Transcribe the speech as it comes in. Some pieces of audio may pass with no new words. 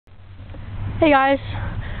Hey guys,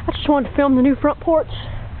 I just wanted to film the new front porch.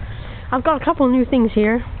 I've got a couple of new things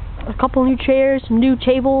here. A couple of new chairs, a new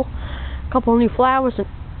table, a couple of new flowers, and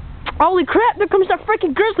holy crap, there comes that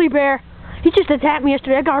freaking grizzly bear. He just attacked me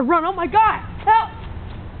yesterday. I gotta run. Oh my god, help!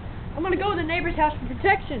 I'm gonna go to the neighbor's house for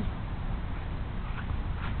protection.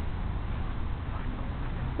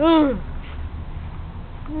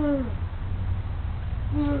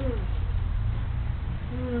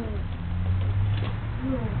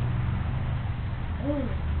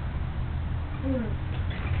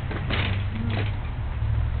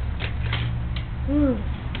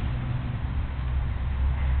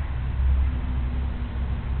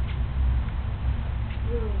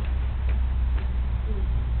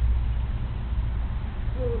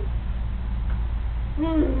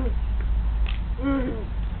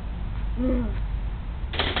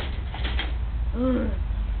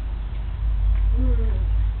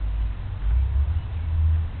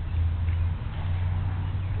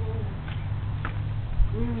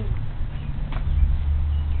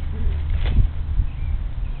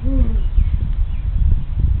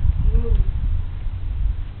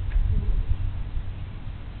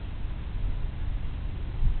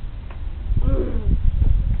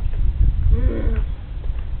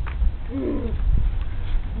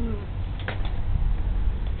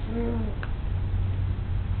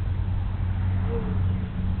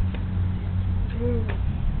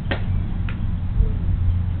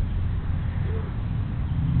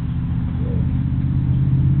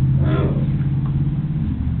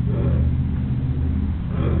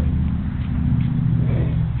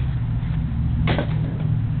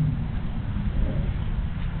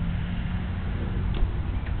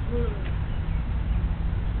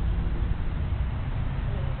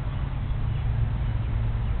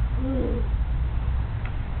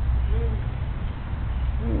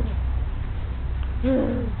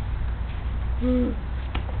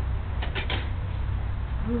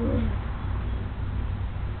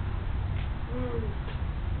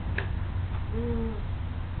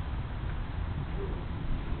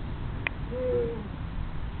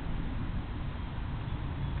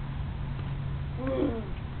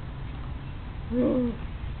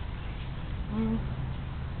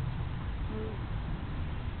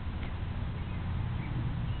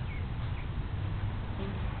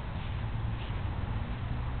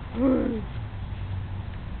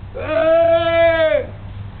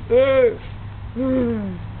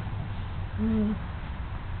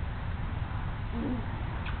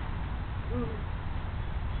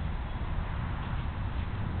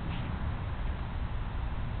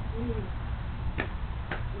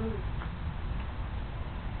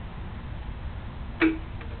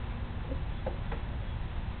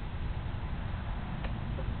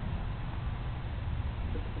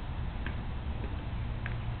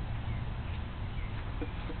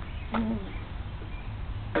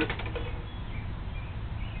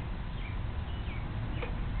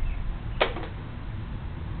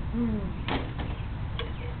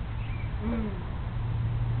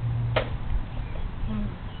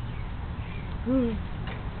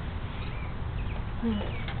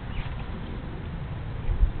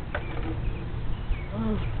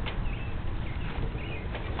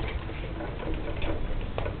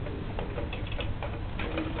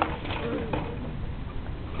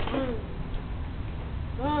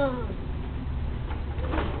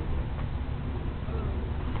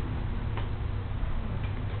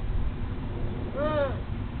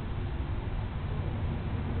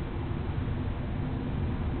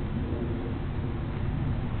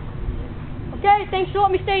 Okay, thanks for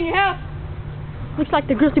letting me stay in your house. Looks like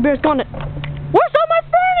the grizzly bear's gone. Where's all my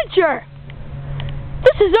furniture?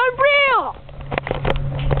 This is unreal!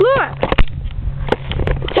 Look!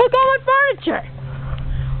 It took all my furniture!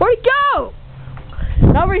 Where'd he go?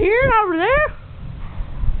 Over here and over there?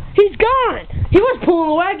 He's gone! He was pulling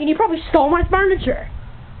the wagon. He probably stole my furniture.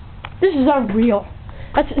 This is unreal.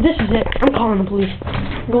 This is it. I'm calling the police.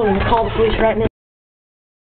 I'm going to call the police right now.